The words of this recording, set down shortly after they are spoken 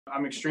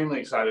I'm extremely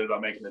excited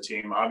about making the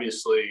team.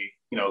 Obviously,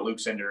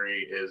 Luke's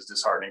injury is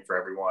disheartening for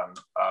everyone.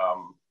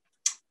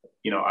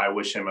 I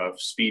wish him a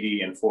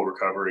speedy and full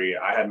recovery.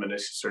 I had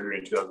meniscus surgery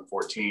in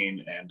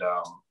 2014, and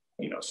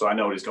so I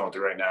know what he's going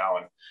through right now.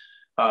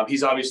 And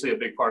he's obviously a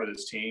big part of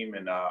this team.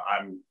 And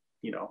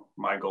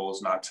my goal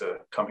is not to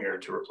come here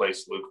to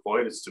replace Luke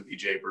Boyd. It's to be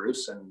Jay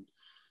Bruce and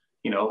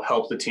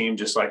help the team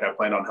just like I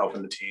planned on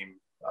helping the team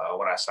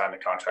when I signed the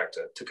contract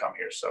to come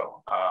here.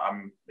 So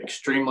I'm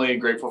extremely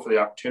grateful for the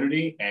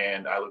opportunity,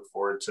 and I look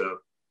forward to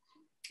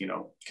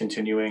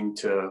continuing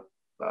to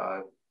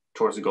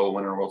towards the goal of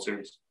winning a World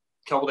Series.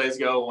 A couple days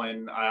ago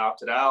when I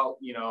opted out,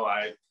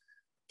 I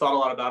thought a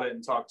lot about it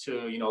and talked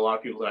to, a lot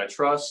of people that I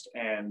trust.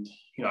 And,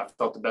 I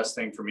felt the best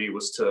thing for me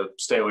was to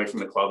stay away from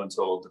the club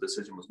until the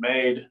decision was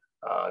made,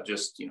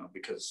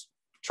 because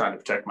trying to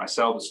protect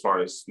myself as far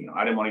as,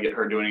 I didn't want to get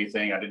hurt doing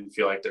anything. I didn't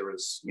feel like there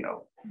was,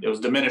 it was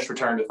diminished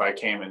returns if I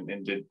came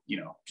and did,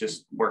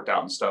 just worked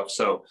out and stuff.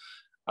 So,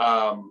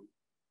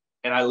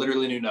 and I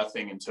literally knew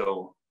nothing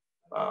until,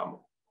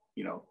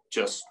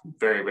 just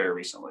very, very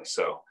recently.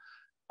 So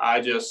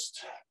I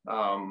just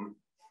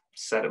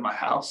sat at my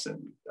house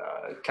and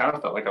kind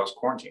of felt like I was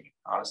quarantining,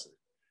 honestly.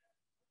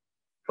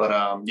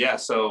 But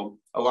so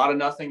a lot of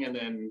nothing. And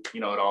then,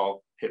 it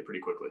all hit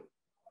pretty quickly.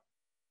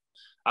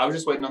 I was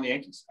just waiting on the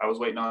Yankees. I was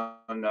waiting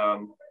on,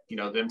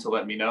 them to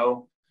let me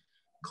know.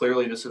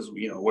 Clearly this is,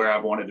 where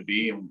I've wanted to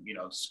be, and,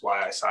 this is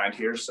why I signed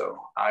here. So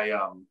I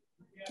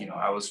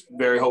was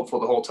very hopeful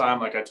the whole time,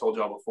 like I told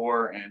y'all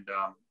before, and,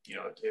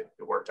 it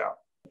worked out.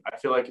 I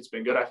feel like it's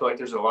been good. I feel like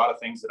there's a lot of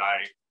things that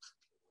I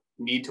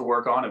need to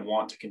work on and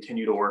want to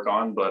continue to work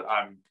on, but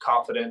I'm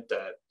confident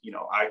that,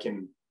 I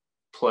can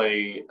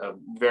play a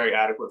very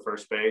adequate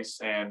first base,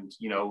 and,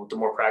 the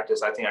more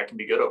practice, I think I can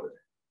be good over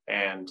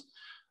there. And,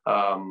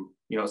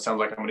 it sounds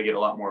like I'm going to get a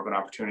lot more of an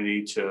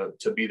opportunity to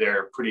be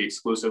there pretty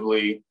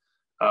exclusively,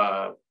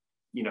 I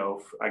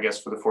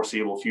guess for the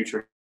foreseeable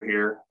future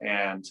here.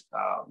 And,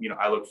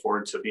 I look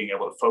forward to being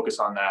able to focus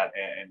on that.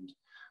 And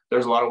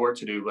there's a lot of work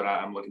to do, but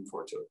I'm looking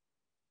forward to it.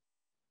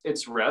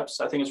 It's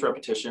reps. I think it's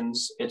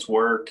repetitions. It's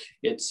work.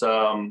 It's,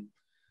 the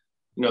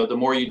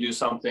more you do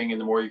something and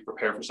the more you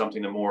prepare for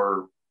something, the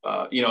more,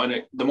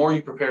 the more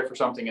you prepare for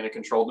something in a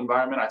controlled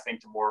environment, I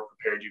think the more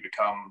prepared you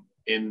become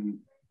in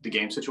the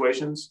game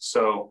situations.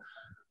 So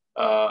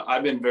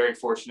I've been very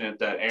fortunate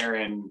that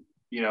Aaron,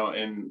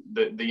 and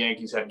the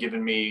Yankees have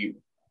given me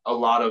a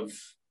lot of,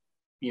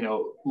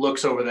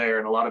 looks over there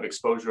and a lot of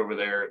exposure over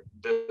there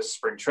this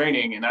spring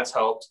training, and that's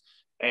helped.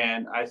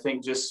 And I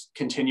think just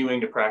continuing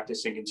to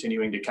practice and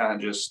continuing to kind of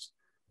just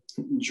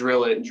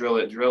drill it,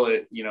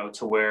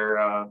 to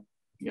where,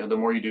 the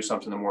more you do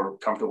something, the more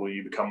comfortable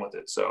you become with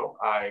it. So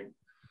I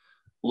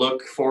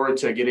look forward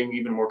to getting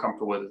even more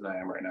comfortable with it than I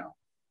am right now.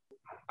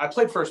 I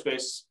played first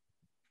base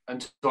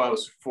until I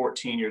was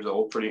 14 years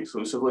old, pretty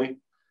exclusively.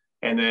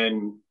 And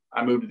then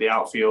I moved to the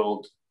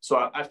outfield.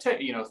 So I've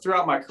taken,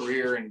 throughout my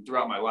career and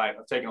throughout my life,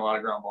 I've taken a lot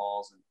of ground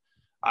balls, and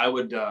I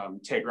would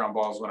take ground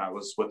balls when I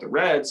was with the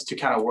Reds to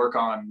kind of work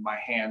on my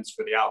hands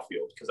for the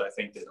outfield, because I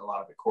think that a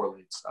lot of it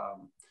correlates.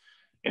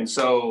 And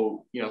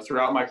so,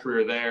 throughout my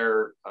career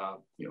there,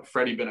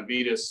 Freddie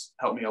Benavides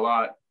helped me a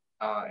lot.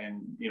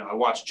 And, I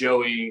watched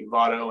Joey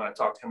Votto, and I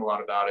talked to him a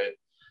lot about it.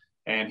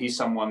 And he's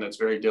someone that's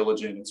very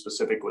diligent and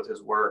specific with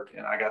his work.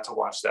 And I got to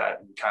watch that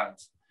and kind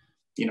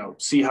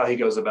of, see how he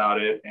goes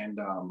about it. And,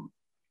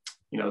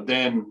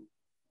 then,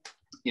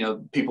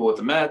 people with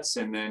the Mets,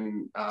 and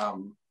then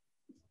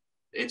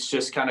it's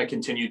just kind of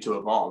continued to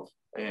evolve.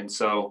 And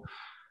so,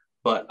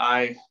 but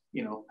I,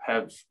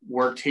 have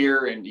worked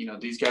here, and,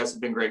 these guys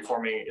have been great for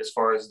me as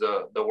far as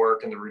the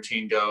work and the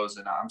routine goes.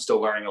 And I'm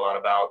still learning a lot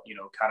about,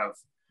 kind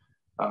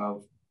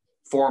of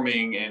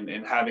forming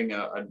and having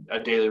a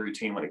daily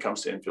routine when it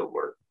comes to infield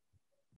work.